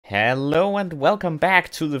Hello and welcome back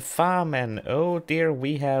to the farm, and oh dear,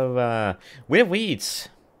 we have weeds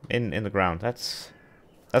in the ground. That's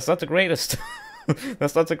not the greatest.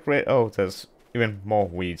 That's not the great. Oh, there's even more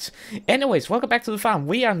weeds. Anyways, welcome back to the farm.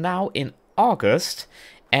 We are now in August,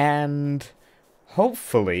 and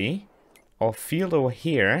hopefully our field over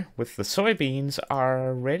here with the soybeans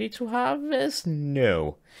are ready to harvest.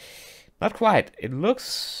 No, not quite. It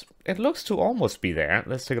looks to almost be there.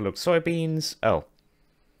 Let's take a look. Soybeans. Oh.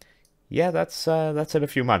 Yeah, that's in a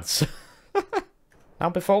few months. Now,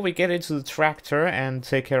 before we get into the tractor and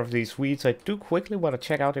take care of these weeds, I do quickly want to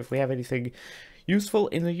check out if we have anything useful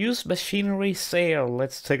in the used machinery sale.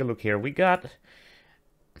 Let's take a look here. We got,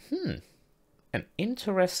 an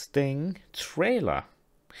interesting trailer.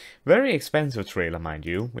 Very expensive trailer, mind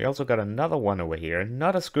you. We also got another one over here.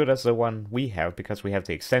 Not as good as the one we have because we have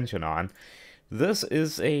the extension on. This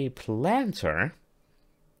is a planter.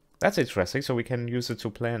 That's interesting, so we can use it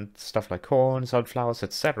to plant stuff like corn, sunflowers,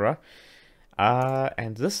 etc.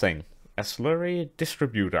 And this thing, a slurry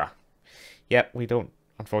distributor. Yeah, we don't,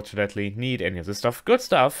 unfortunately, need any of this stuff. Good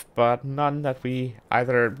stuff, but none that we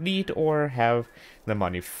either need or have the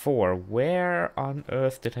money for. Where on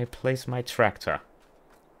earth did I place my tractor?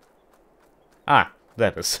 Ah,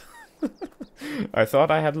 that is. I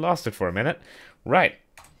thought I had lost it for a minute. Right,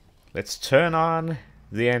 let's turn on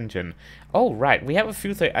the engine. Oh, right, we have a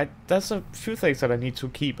few things. There's a few things that I need to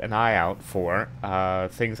keep an eye out for.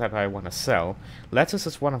 Things that I want to sell. Lettuce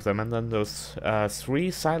is one of them, and then those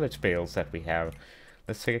 3 silage bales that we have.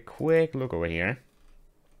 Let's take a quick look over here.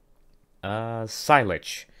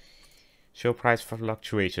 Silage. Show price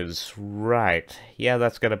fluctuations. Right. Yeah,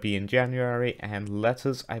 that's gonna be in January, and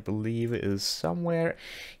lettuce, I believe, is somewhere.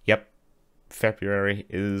 Yep. February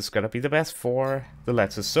is gonna be the best for the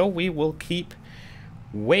lettuce. So we will keep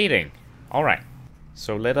waiting. Alright,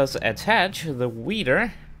 so let us attach the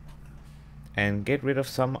weeder and get rid of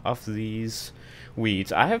some of these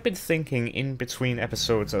weeds. I have been thinking in between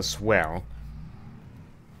episodes as well.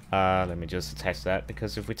 Let me just attach that,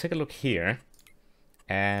 because if we take a look here,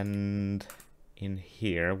 and in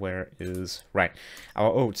here, where is, right,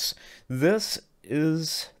 our oats. This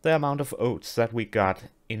is the amount of oats that we got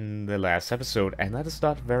in the last episode, and that is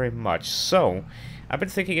not very much. So I've been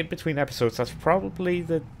thinking in between episodes, that's probably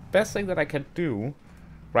the best thing that I can do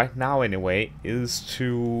right now anyway, is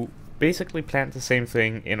to basically plant the same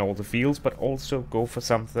thing in all the fields, but also go for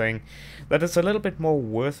something that is a little bit more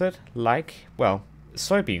worth it, like, well,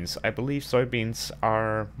 soybeans. I believe soybeans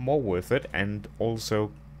are more worth it and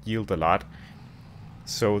also yield a lot.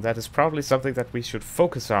 So that is probably something that we should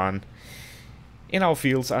focus on in our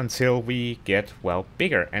fields until we get, well,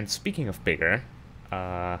 bigger. And speaking of bigger,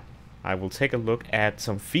 I will take a look at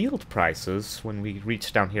some field prices when we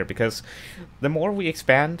reach down here, because the more we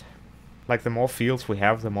expand, like the more fields we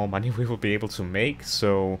have, the more money we will be able to make.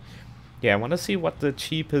 So yeah, I want to see what the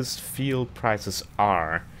cheapest field prices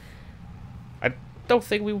are. I don't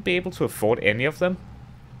think we will be able to afford any of them,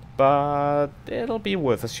 but it'll be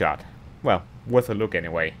worth a shot. Well, worth a look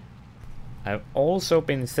anyway. I've also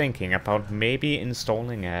been thinking about maybe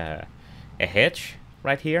installing a hedge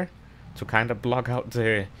right here to kind of block out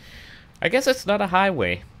the... I guess it's not a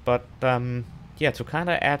highway, but yeah, to kind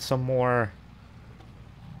of add some more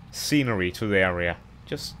scenery to the area.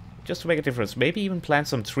 Just to make a difference. Maybe even plant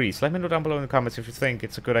some trees. Let me know down below in the comments if you think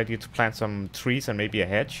it's a good idea to plant some trees and maybe a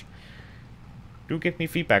hedge. Do give me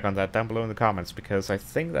feedback on that down below in the comments, because I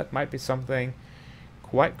think that might be something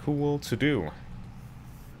quite cool to do.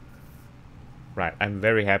 Right, I'm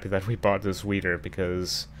very happy that we bought this weeder,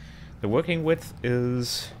 because the working width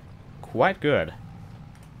is quite good.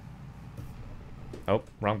 Oh,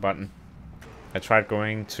 wrong button. I tried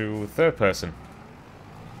going to third person.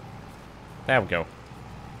 There we go.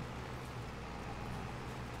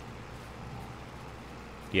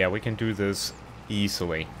 Yeah, we can do this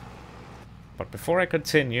easily. But before I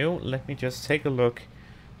continue, let me just take a look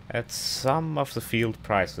at some of the field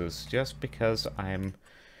prices, just because I'm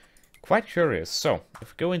quite curious. So,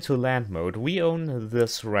 if we go into land mode, we own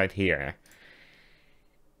this right here.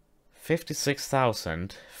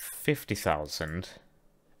 56,000, 50,000,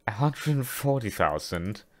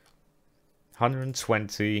 140,000,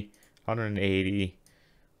 120, 180,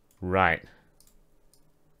 right.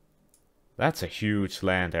 That's a huge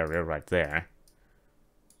land area right there.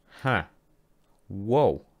 Huh.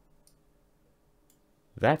 Whoa.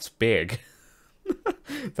 That's big.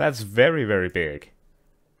 That's very, very big.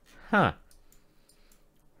 Huh.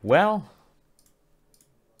 Well,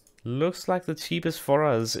 looks like the cheapest for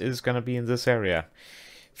us is gonna be in this area.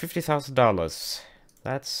 $50,000.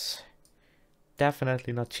 That's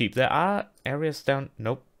definitely not cheap. There are areas down...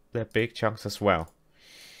 Nope, they're big chunks as well.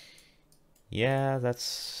 Yeah,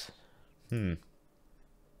 that's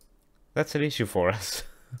that's an issue for us.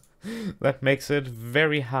 That makes it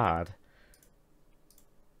very hard.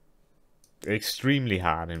 Extremely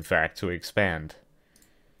hard, in fact, to expand.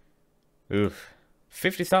 Oof.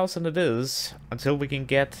 50,000 it is, until we can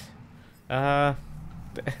get a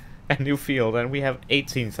new field, and we have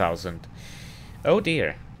 18,000. Oh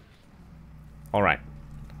dear. Alright.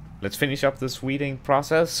 Let's finish up this weeding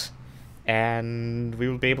process, and we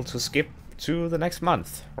will be able to skip to the next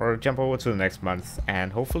month, or jump over to the next month,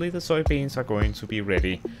 and hopefully the soybeans are going to be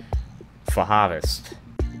ready for harvest.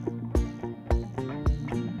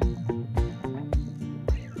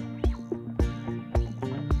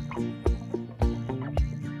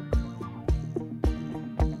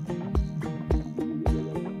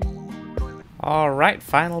 Alright,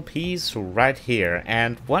 final piece right here,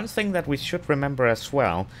 and one thing that we should remember as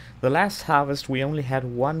well, the last harvest we only had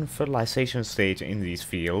one fertilization stage in these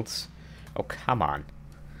fields. Oh, come on.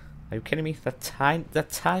 Are you kidding me? That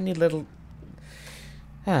tiny little...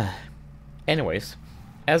 Anyways,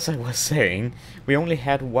 as I was saying, we only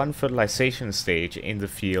had one fertilization stage in the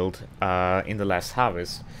field in the last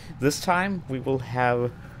harvest. This time we will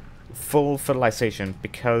have full fertilization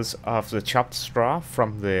because of the chopped straw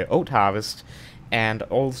from the oat harvest and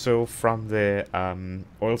also from the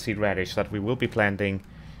oilseed radish that we will be planting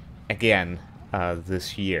again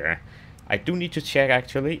this year. I do need to check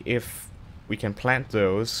actually if we can plant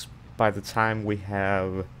those by the time we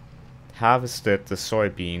have harvested the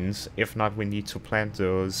soybeans. If not, we need to plant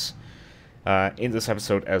those in this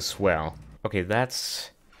episode as well. Okay,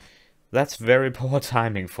 that's very poor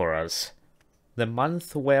timing for us. The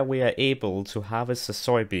month where we are able to harvest the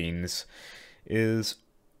soybeans is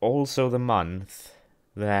also the month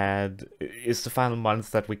that is the final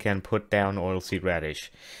month that we can put down oilseed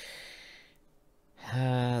radish.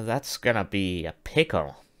 That's gonna be a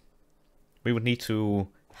pickle. We would need to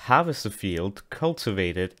harvest the field,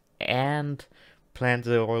 cultivate it, and plant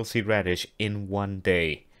the oilseed radish in one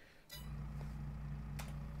day.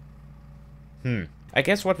 I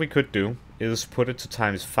guess what we could do is put it to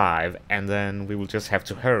 ×5, and then we will just have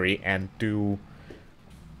to hurry and do...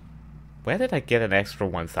 Where did I get an extra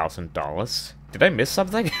 $1,000? Did I miss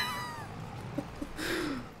something?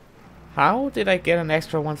 How did I get an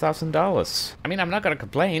extra $1,000? I mean, I'm not gonna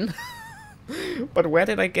complain. But where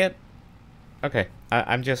did I get... Okay,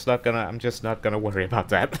 I'm just not gonna worry about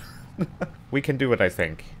that. We can do it, I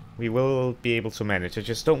think. We will be able to manage. I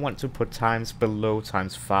just don't want to put times below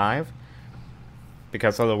 ×5.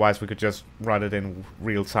 Because otherwise we could just run it in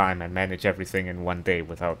real time and manage everything in one day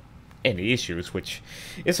without any issues, which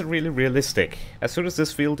isn't really realistic. As soon as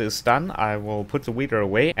this field is done, I will put the weeder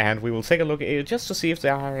away and we will take a look at it just to see if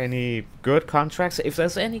there are any good contracts. If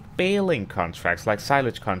there's any baling contracts, like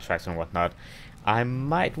silage contracts and whatnot, I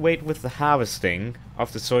might wait with the harvesting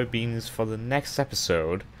of the soybeans for the next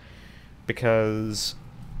episode. Because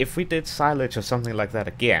if we did silage or something like that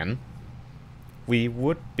again, we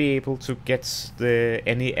would be able to get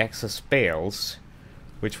any excess bales,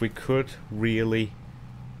 which we could really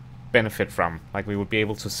benefit from. Like, we would be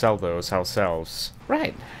able to sell those ourselves.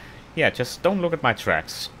 Right. Yeah, just don't look at my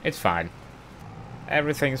tracks. It's fine.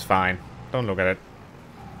 Everything's fine. Don't look at it.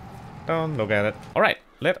 Don't look at it. Alright,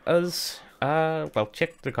 let us, well,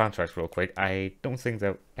 check the contracts real quick. I don't think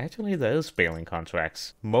that... Actually, there is baling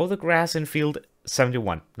contracts. Mow the grass in field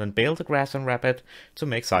 71. Then bale the grass and wrap it to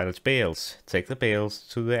make silage bales. Take the bales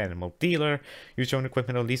to the animal dealer. Use your own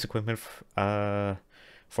equipment or lease equipment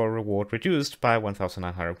for a reward reduced by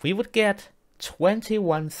 1,900. We would get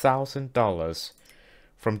 $21,000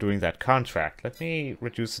 from doing that contract. Let me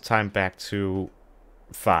reduce the time back to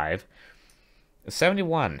 5.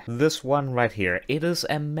 71. This one right here. It is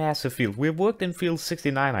a massive field. We worked in field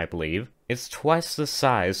 69, I believe. It's twice the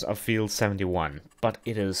size of field 71, but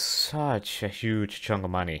it is such a huge chunk of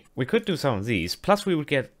money. We could do some of these, plus we would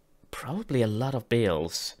get probably a lot of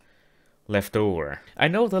bales left over. I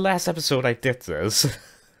know the last episode I did this,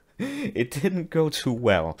 it didn't go too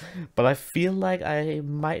well, but I feel like I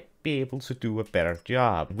might be able to do a better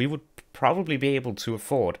job. We would probably be able to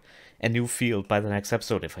afford a new field by the next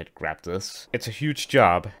episode if I'd grab this. It's a huge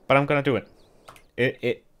job, but I'm gonna do it.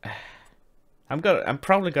 I'm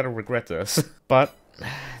probably gonna regret this, but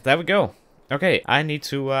there we go. Okay, I need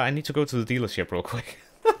to go to the dealership real quick.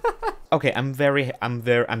 Okay,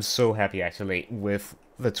 I'm so happy actually with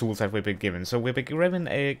the tools that we've been given. So we've been given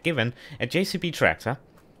a JCB tractor,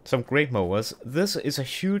 some great mowers. This is a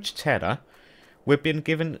huge tedder. We've been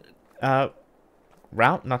given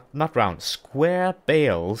square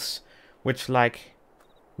bales, which, like,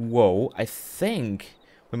 whoa, I think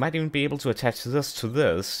we might even be able to attach this to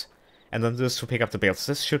this and then this to pick up the bales.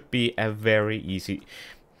 This should be a very easy...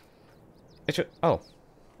 It should... Oh.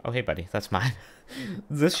 Oh, hey, buddy. That's mine.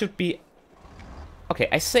 This should be... Okay,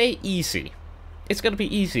 I say easy. It's gonna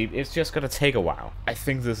be easy. It's just gonna take a while. I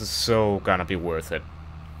think this is so gonna be worth it.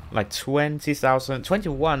 Like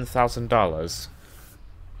 $21,000.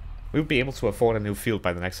 We'll be able to afford a new field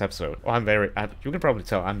by the next episode. Oh, you can probably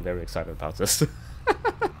tell I'm very excited about this.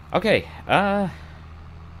 Okay,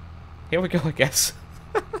 here we go, I guess.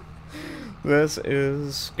 This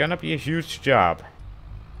is gonna be a huge job.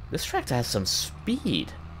 This tractor has some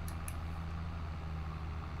speed.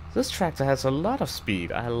 This tractor has a lot of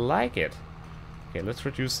speed. I like it. Okay, let's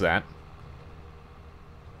reduce that.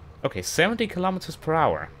 Okay, 70 kilometers per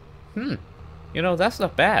hour. You know, that's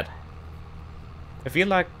not bad. I feel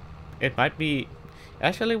like it might be...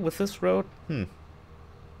 Actually, with this road,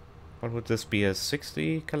 what would this be, a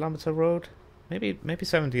 60 kilometer road? Maybe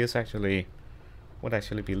 70 is actually... would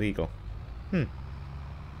actually be legal. I'm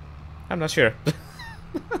not sure.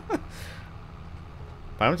 But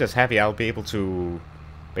I'm just happy I'll be able to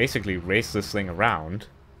basically race this thing around.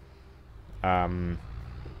 And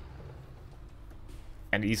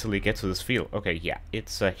easily get to this field. Okay, yeah,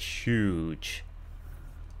 it's a huge...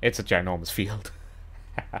 It's a ginormous field.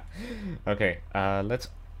 Okay, let's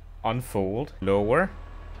unfold. Lower.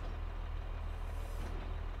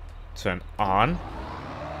 Turn on.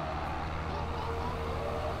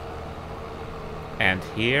 And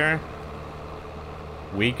here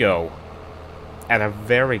we go. At a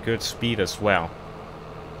very good speed as well.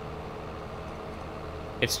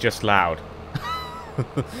 It's just loud.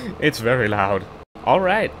 It's very loud.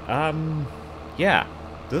 Alright, yeah.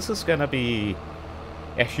 This is gonna be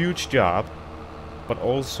a huge job, but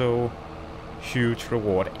also huge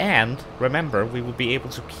reward. And remember, we will be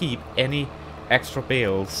able to keep any extra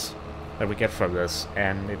bales that we get from this,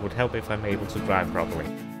 and it would help if I'm able to drive properly.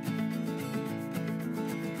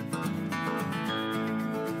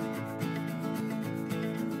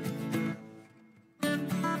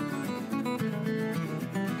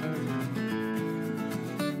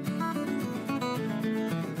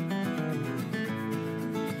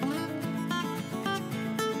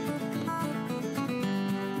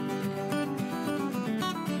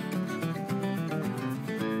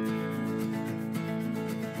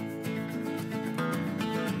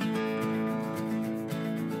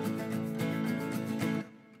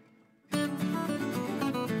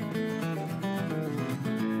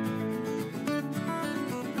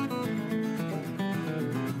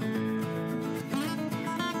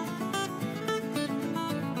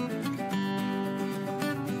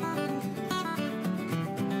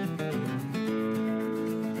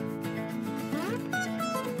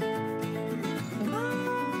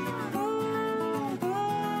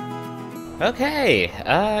 Okay,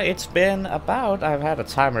 it's been about... I've had a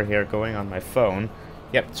timer here going on my phone.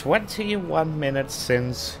 Yep, 21 minutes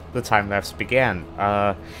since the time-lapse began.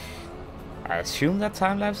 I assume that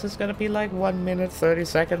time-lapse is gonna be like 1 minute 30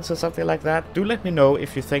 seconds or something like that. Do let me know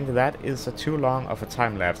if you think that is too long of a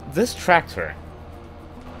time-lapse. This tractor...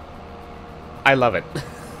 I love it.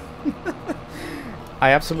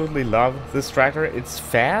 I absolutely love this tractor. It's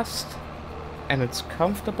fast, and it's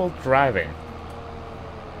comfortable driving.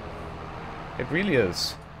 It really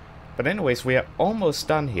is. But anyways, we are almost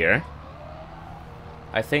done here.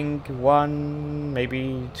 I think 1,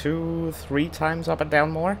 maybe 2, 3 times up and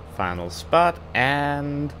down more. Final spot,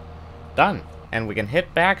 and done. And we can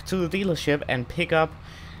head back to the dealership and pick up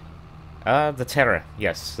the tether.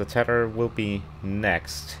 Yes, the tether will be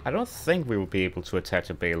next. I don't think we will be able to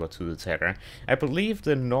attach a baler to the tether. I believe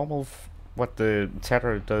the normal, what the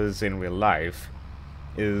tether does in real life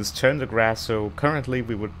is turn the grass, so currently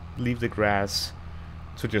we would leave the grass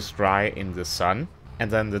to just dry in the sun,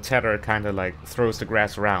 and then the tether kind of like throws the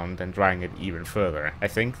grass around and drying it even further. I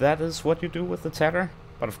think that is what you do with the tether,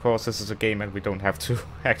 but of course this is a game and we don't have to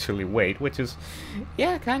actually wait, which is,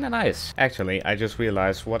 yeah, kind of nice. Actually, I just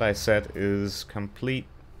realized what I said is complete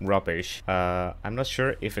rubbish. I'm not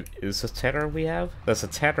sure if it is a tether we have. There's a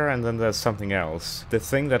tether and then there's something else. The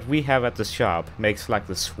thing that we have at the shop makes like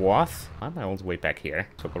the swath. I'm all the way back here.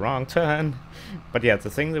 Took a wrong turn. But yeah, the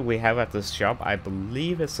thing that we have at this shop, I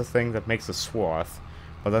believe it's the thing that makes the swath.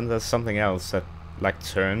 But then there's something else that like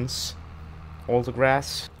turns all the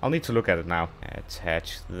grass. I'll need to look at it now.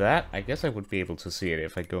 Attach that. I guess I would be able to see it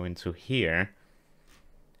if I go into here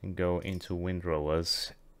and go into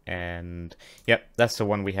windrowers. And yep, that's the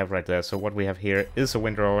one we have right there. So what we have here is a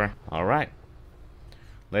windrower. Alright.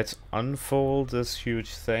 Let's unfold this huge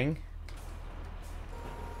thing.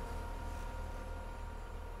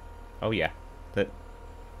 Oh yeah.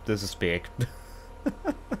 This is big.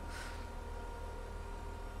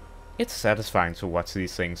 It's satisfying to watch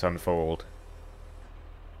these things unfold.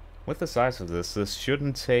 With the size of this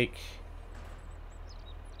shouldn't take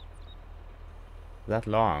that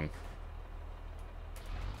long.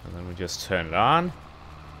 And then we just turn it on.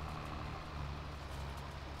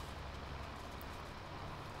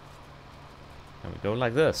 And we go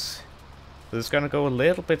like this. This is gonna go a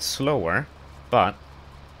little bit slower, but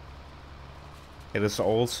it is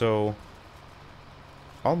also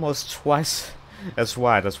almost twice as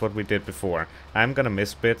wide as what we did before. I'm gonna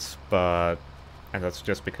miss bits, and that's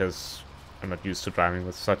just because I'm not used to driving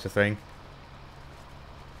with such a thing.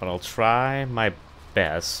 But I'll try my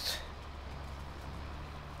best.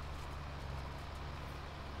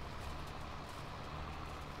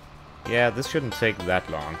 Yeah, this shouldn't take that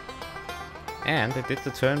long. And it did the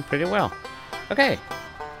turn pretty well. Okay,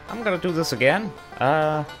 I'm gonna do this again.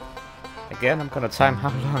 Again, I'm gonna time how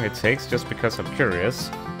long it takes just because I'm curious.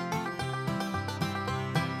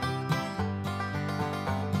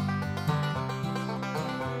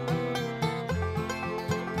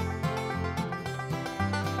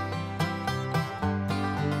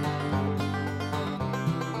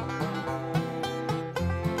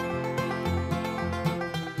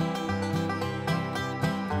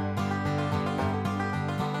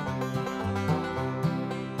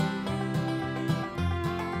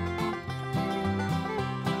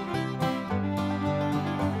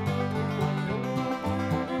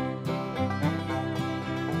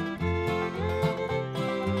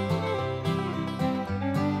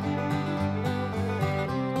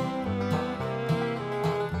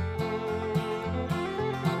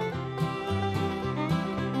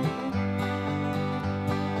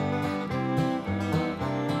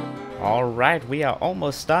 Alright, we are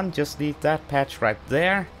almost done. Just need that patch right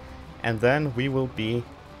there. And then we will be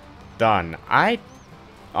done. I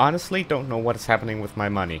honestly don't know what is happening with my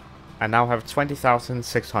money. I now have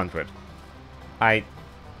 20,600. I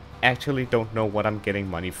actually don't know what I'm getting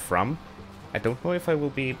money from. I don't know if I will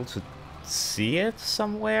be able to see it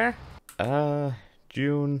somewhere.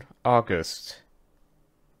 June, August.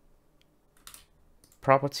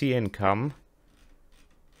 Property income.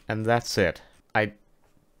 And that's it. I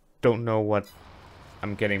don't know what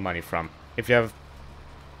I'm getting money from. If you have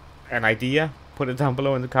an idea, put it down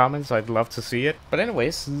below in the comments. I'd love to see it. But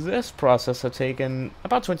anyways, this process has taken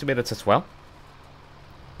about 20 minutes as well,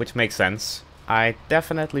 which makes sense. I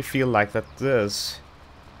definitely feel like that this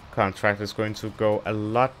contract is going to go a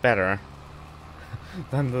lot better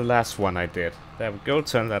than the last one I did. There we go,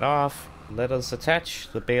 turn that off. Let us attach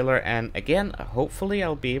the baler, and again, hopefully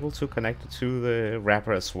I'll be able to connect it to the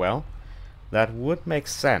wrapper as well. That would make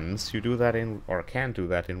sense. You do that in, or can do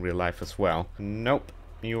that in real life as well. Nope,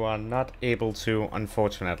 you are not able to,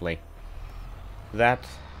 unfortunately. That,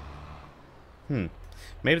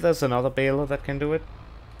 maybe there's another baler that can do it,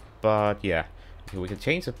 but yeah. Okay, we can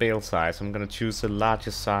change the bale size. I'm gonna choose the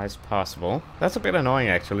largest size possible. That's a bit annoying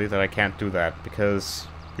actually that I can't do that, because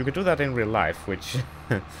you could do that in real life, which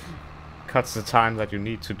cuts the time that you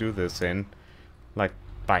need to do this in, like,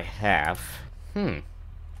 by half.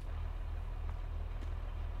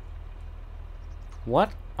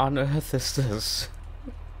 What on earth is this?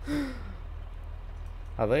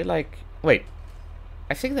 Are they like... Wait.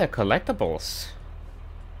 I think they're collectibles.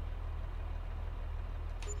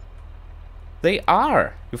 They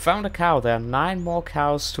are! You found a cow. There are 9 more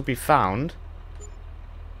cows to be found.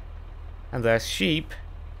 And there's sheep.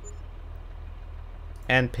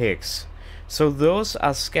 And pigs. So those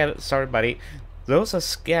are scattered... Sorry, buddy. Those are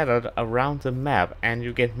scattered around the map, and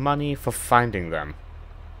you get money for finding them.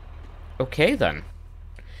 Okay, then.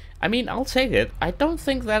 I mean, I'll take it. I don't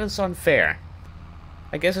think that is unfair.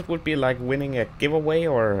 I guess it would be like winning a giveaway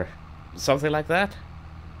or something like that.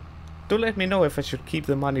 Do let me know if I should keep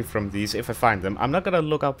the money from these if I find them. I'm not gonna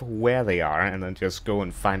look up where they are and then just go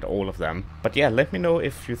and find all of them. But yeah, let me know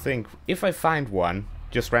if you think, if I find one,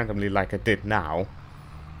 just randomly like I did now,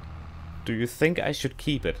 do you think I should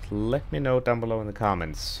keep it? Let me know down below in the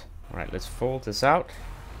comments. Alright, let's fold this out.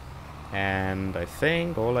 And I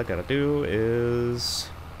think all I gotta do is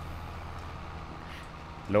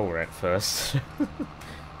lower it first.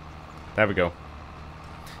 There we go.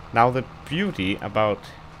 Now the beauty about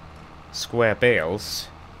square bales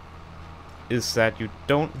is that you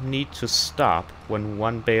don't need to stop when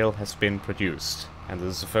one bale has been produced. And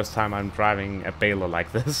this is the first time I'm driving a baler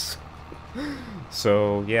like this.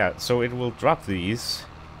 So yeah, so it will drop these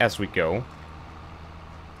as we go.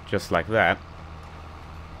 Just like that.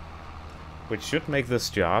 Which should make this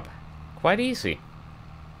job quite easy.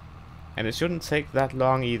 And it shouldn't take that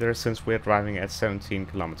long either, since we're driving at 17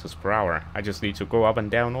 kilometers per hour. I just need to go up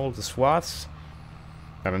and down all the swaths.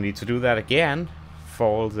 I don't need to do that again for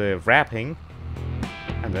all the wrapping,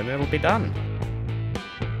 and then it'll be done.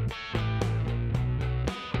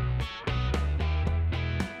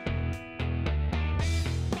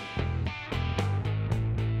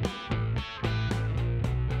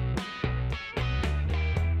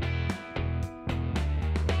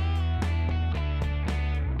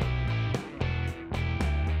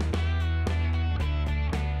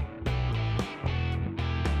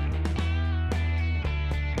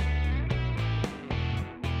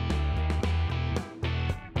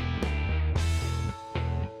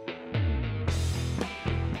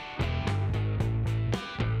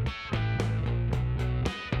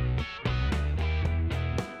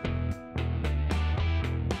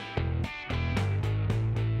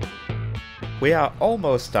 We are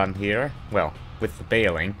almost done here, well, with the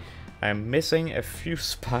baling. I'm missing a few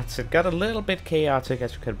spots. It got a little bit chaotic,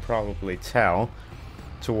 as you can probably tell,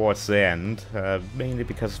 towards the end, mainly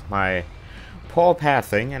because of my poor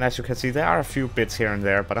pathing, and as you can see there are a few bits here and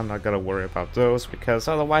there, but I'm not gonna worry about those, because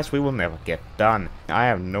otherwise we will never get done. I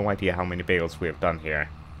have no idea how many bales we have done here.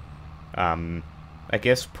 I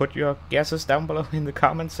guess put your guesses down below in the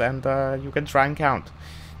comments, and you can try and count.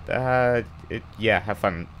 Yeah, have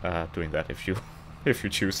fun doing that if you if you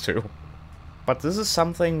choose to. But this is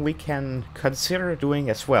something we can consider doing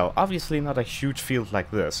as well. Obviously not a huge field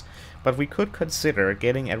like this, but we could consider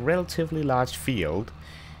getting a relatively large field,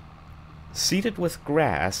 seeded with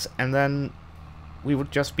grass, and then we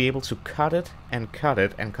would just be able to cut it and cut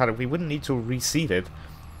it and cut it. We wouldn't need to reseed it.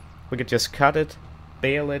 We could just cut it,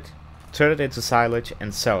 bale it, turn it into silage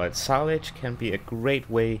and sell it. Silage can be a great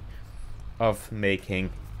way of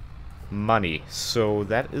making money, so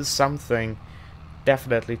that is something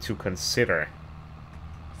definitely to consider.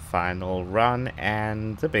 Final run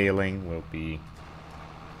and the baling will be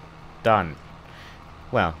done.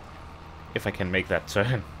 Well, if I can make that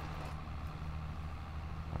turn.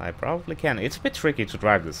 I probably can. It's a bit tricky to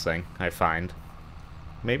drive this thing, I find.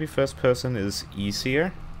 Maybe first person is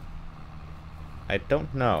easier? I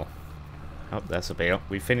don't know. Oh, that's a bale.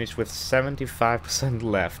 We finished with 75%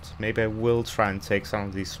 left. Maybe I will try and take some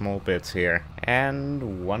of these small bits here.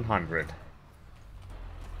 And 100.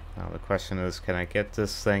 Now the question is, can I get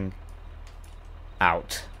this thing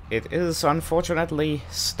out? It is unfortunately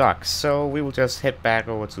stuck, so we will just head back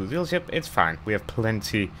over to the dealership. It's fine. We have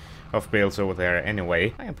plenty of bales over there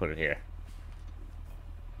anyway. I can put it here.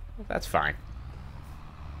 That's fine.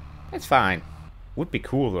 It's fine. Would be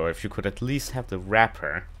cool though if you could at least have the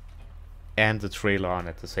wrapper and the trailer on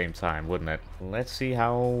at the same time, wouldn't it? Let's see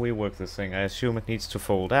how we work this thing. I assume it needs to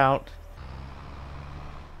fold out.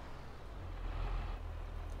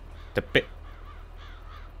 The bit...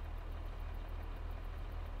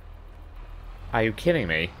 Are you kidding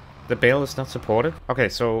me? The bale is not supported? Okay,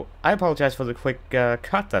 so I apologize for the quick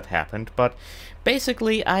cut that happened, but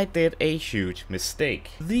basically I did a huge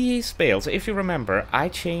mistake. These bales, if you remember, I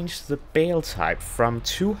changed the bale type from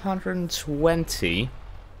 220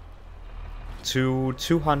 to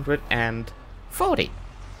 240.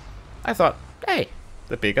 I thought, hey,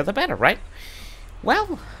 the bigger the better, right?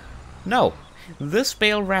 Well, no. This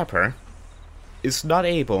bale wrapper is not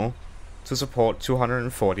able to support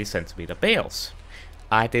 240 centimeter bales.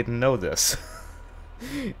 I didn't know this.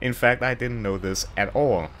 In fact, I didn't know this at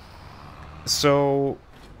all. So,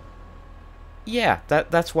 yeah,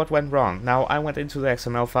 that's what went wrong. Now, I went into the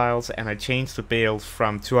XML files and I changed the bales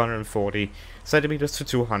from 240 centimeters to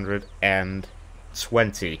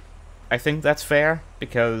 220. I think that's fair,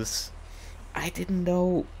 because I didn't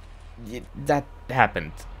know that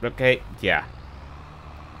happened, okay? Yeah.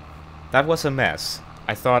 That was a mess.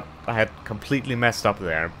 I thought I had completely messed up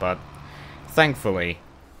there, but thankfully,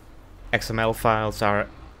 XML files are,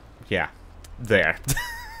 yeah, there.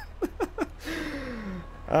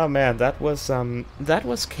 Oh man, that was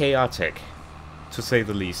chaotic, to say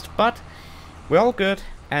the least. But we're all good,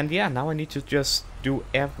 and yeah, now I need to just do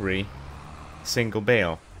every single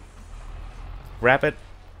bale. Wrap it,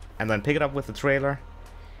 and then pick it up with the trailer,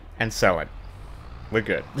 and sell it. We're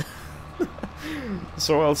good.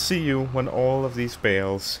 So I'll see you when all of these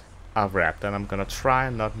bales are wrapped, and I'm gonna try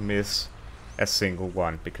and not miss a single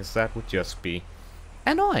one, because that would just be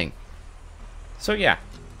annoying. So yeah,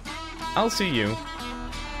 I'll see you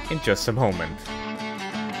in just a moment.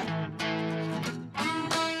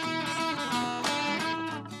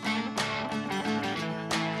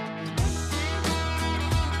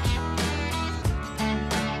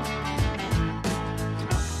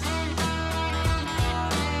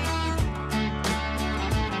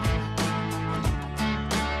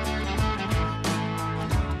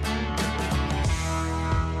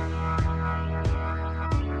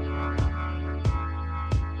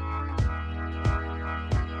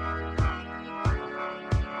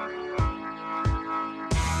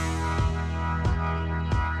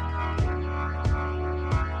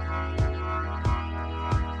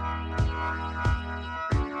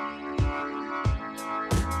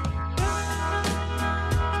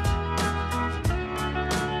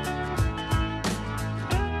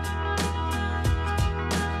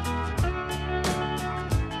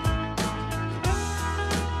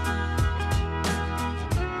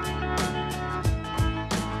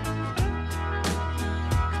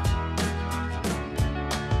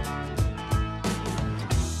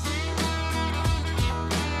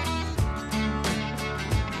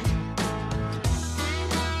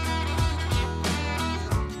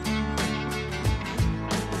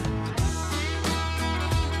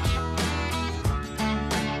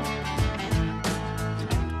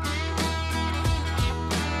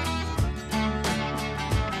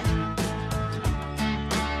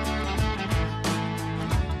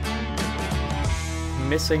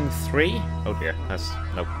 missing 3. Oh dear, that's...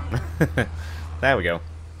 nope. There we go.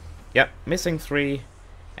 Yep, missing 3.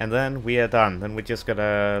 And then we are done. Then we just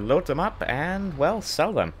gotta load them up and, well,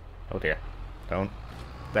 sell them. Oh dear. Don't.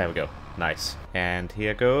 There we go. Nice. And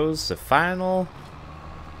here goes the final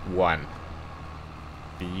one.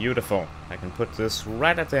 Beautiful. I can put this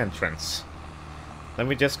right at the entrance. Then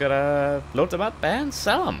we just gotta load them up and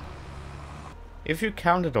sell them. If you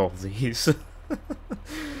counted all of these,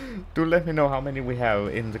 do let me know how many we have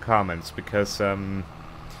in the comments, because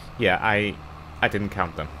yeah, I didn't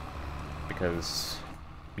count them, because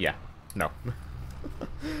yeah, no.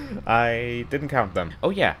 I didn't count them. Oh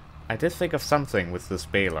yeah, I did think of something with this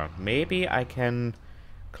baler. Maybe I can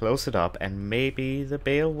close it up and maybe the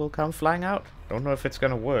bale will come flying out. Don't know if it's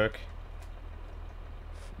gonna work.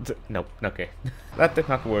 Nope, okay. That did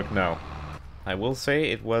not work, no. I will say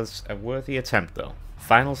it was a worthy attempt though.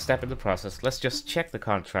 Final step in the process. Let's just check the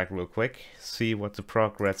contract real quick. See what the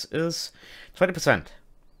progress is. 20%.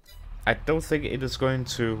 I don't think it is going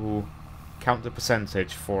to count the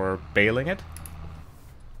percentage for baling it.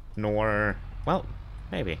 Nor... well,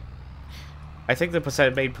 maybe. I think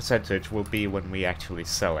the main percentage will be when we actually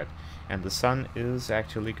sell it. And the sun is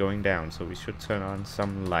actually going down, so we should turn on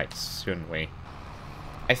some lights, shouldn't we?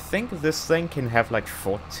 I think this thing can have like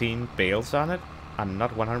 14 bales on it. I'm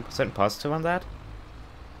not 100% positive on that.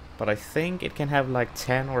 But I think it can have like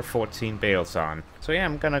 10 or 14 bales on. So yeah,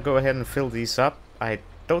 I'm gonna go ahead and fill these up. I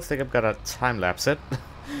don't think I'm gonna time-lapse it.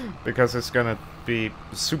 Because it's gonna be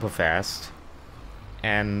super fast.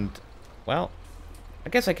 And, well, I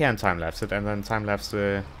guess I can time-lapse it and then time-lapse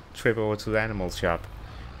the trip over to the animal shop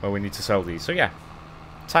where we need to sell these. So yeah,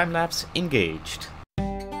 time-lapse engaged.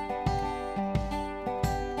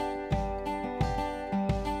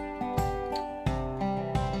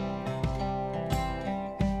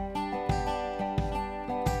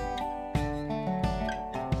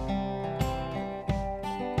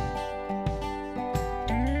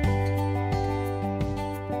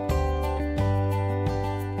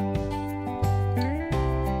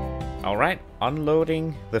 Alright,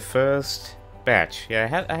 unloading the first batch.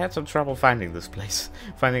 Yeah, I had some trouble finding this place.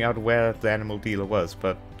 Finding out where the animal dealer was,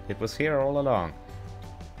 but it was here all along.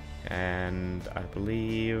 And I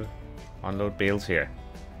believe unload bales here.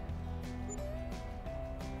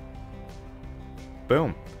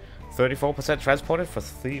 Boom. 34% transported for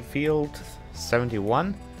field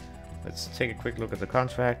 71. Let's take a quick look at the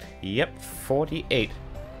contract. Yep, 48%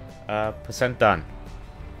 done.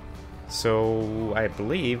 So I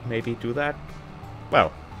believe maybe do that,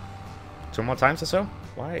 well, 2 more times or so?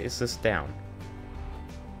 Why is this down?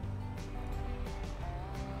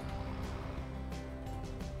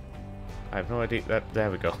 I have no idea.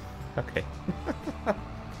 There we go. Okay.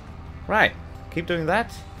 Right, keep doing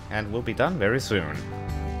that and we'll be done very soon.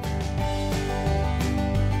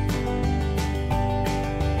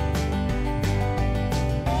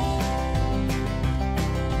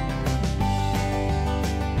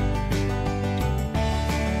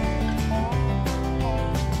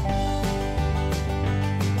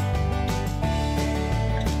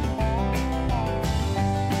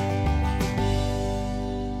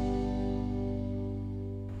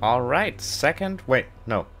 Alright, third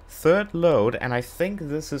load, and I think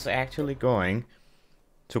this is actually going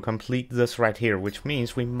to complete this right here, which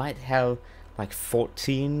means we might have like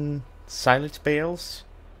 14 silage bales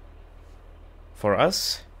for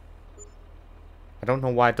us. I don't know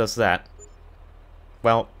why it does that.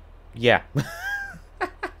 Well, yeah.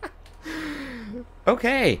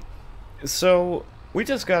 Okay, so we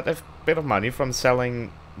just got a bit of money from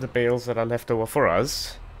selling the bales that are left over for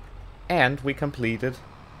us, and we completed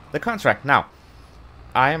the contract. Now,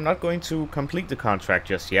 I am not going to complete the contract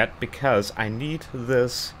just yet because I need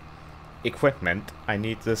this equipment. I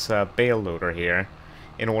need this bale loader here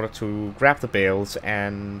in order to grab the bales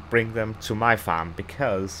and bring them to my farm,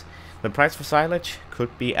 because the price for silage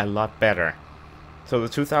could be a lot better. So the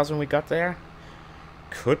 2,000 we got there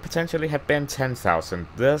could potentially have been 10,000.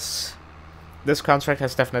 This contract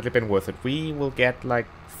has definitely been worth it. We will get like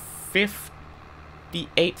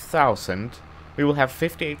 58,000. We will have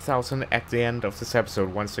 58,000 at the end of this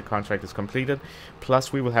episode once the contract is completed.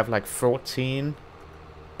 Plus we will have like 14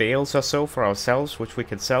 bales or so for ourselves, which we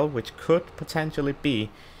can sell, which could potentially be,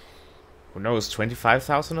 who knows,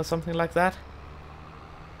 25,000 or something like that?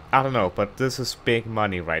 I don't know, but this is big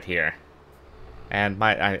money right here. And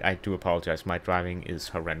I do apologize, my driving is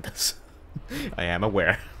horrendous. I am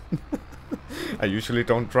aware. I usually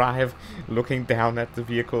don't drive looking down at the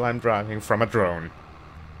vehicle I'm driving from a drone.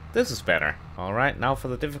 This is better. Alright, now for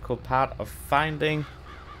the difficult part of finding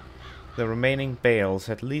the remaining bales.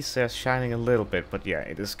 At least they're shining a little bit, but yeah,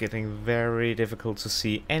 it is getting very difficult to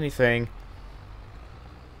see anything.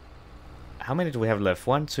 How many do we have left?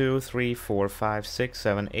 1, 2, 3, 4, 5, 6,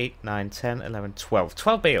 7, 8, 9, 10, 11, 12.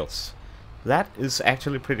 12 bales. That is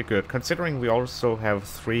actually pretty good, considering we also have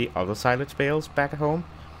 3 other silage bales back at home.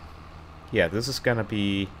 Yeah, this is gonna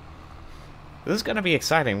be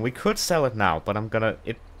exciting. We could sell it now, but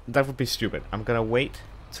that would be stupid. I'm gonna wait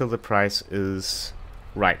till the price is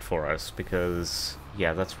right for us, because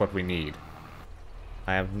yeah, that's what we need.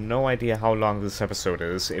 I have no idea how long this episode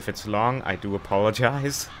is. If it's long, I do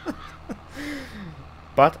apologize.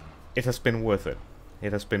 But it has been worth it.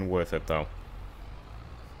 It has been worth it, though.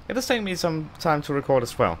 It has taken me some time to record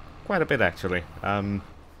as well. Quite a bit, actually. But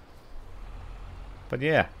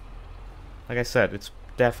yeah. Like I said, it's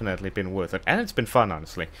definitely been worth it. And it's been fun,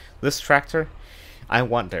 honestly. This tractor, I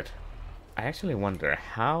actually wonder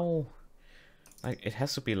how... Like, it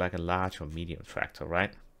has to be like a large or medium tractor,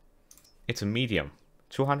 right? It's a medium.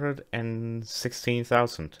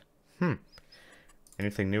 216,000.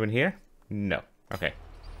 Anything new in here? No. Okay.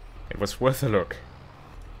 It was worth a look.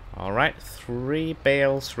 Alright, 3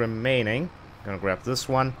 bales remaining. Gonna grab this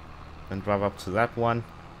one, then drive up to that one,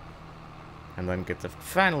 and then get the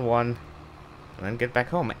final one, and then get back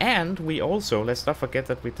home. And we also, let's not forget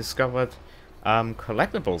that we discovered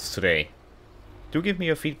collectibles today. Do give me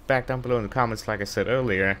your feedback down below in the comments, like I said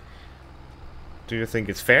earlier. Do you think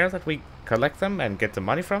it's fair that we collect them and get the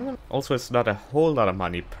money from them? Also, it's not a whole lot of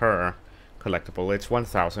money per collectible. It's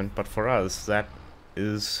 1,000, but for us, that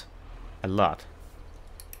is a lot.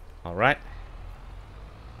 Alright.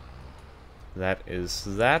 That is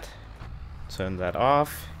that. Turn that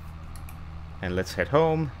off. And let's head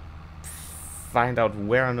home. Find out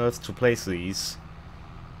where on earth to place these.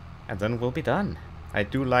 And then we'll be done. I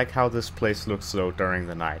do like how this place looks though during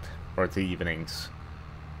the night. Or the evenings.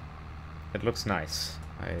 It looks nice.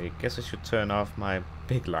 I guess I should turn off my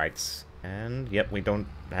big lights. And yep, we don't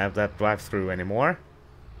have that drive-through anymore.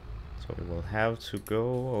 So we will have to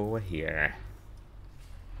go over here.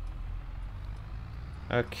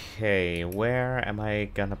 Okay, where am I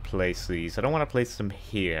gonna place these? I don't want to place them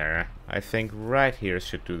here. I think right here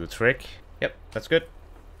should do the trick. Yep, that's good.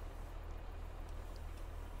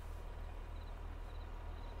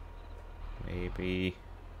 Maybe...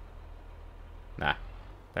 Nah,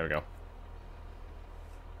 there we go.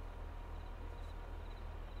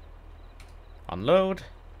 Unload.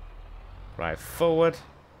 Drive forward.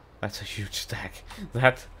 That's a huge stack.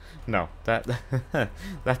 That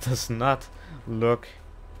does not look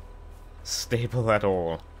stable at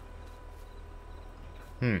all.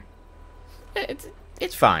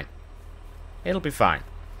 It's fine. It'll be fine.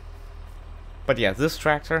 But yeah, this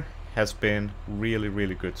tractor has been really,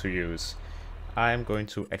 really good to use. I'm going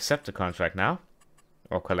to accept the contract now,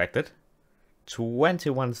 or collect it.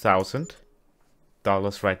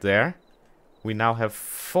 $21,000 right there. We now have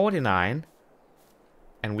 49,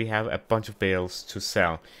 and we have a bunch of bales to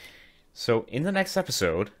sell. So in the next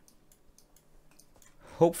episode,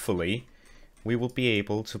 hopefully, we will be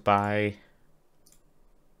able to buy...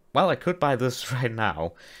 Well, I could buy this right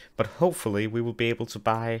now, but hopefully we will be able to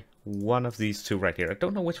buy one of these two right here. I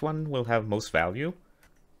don't know which one will have most value,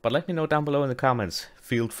 but let me know down below in the comments.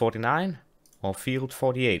 Field 49 or Field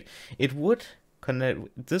 48. It would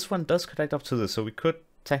connect... This one does connect up to this, so we could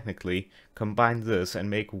technically combine this and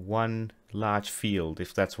make one large field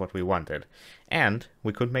if that's what we wanted. And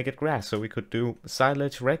we could make it grass, so we could do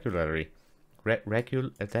silage regularly.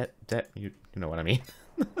 You know what I mean.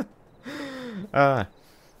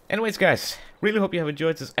 Anyways, guys, really hope you have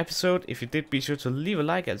enjoyed this episode. If you did, be sure to leave a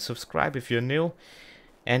like and subscribe if you're new.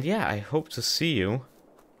 And yeah, I hope to see you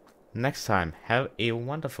next time. Have a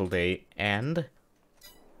wonderful day and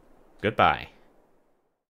goodbye.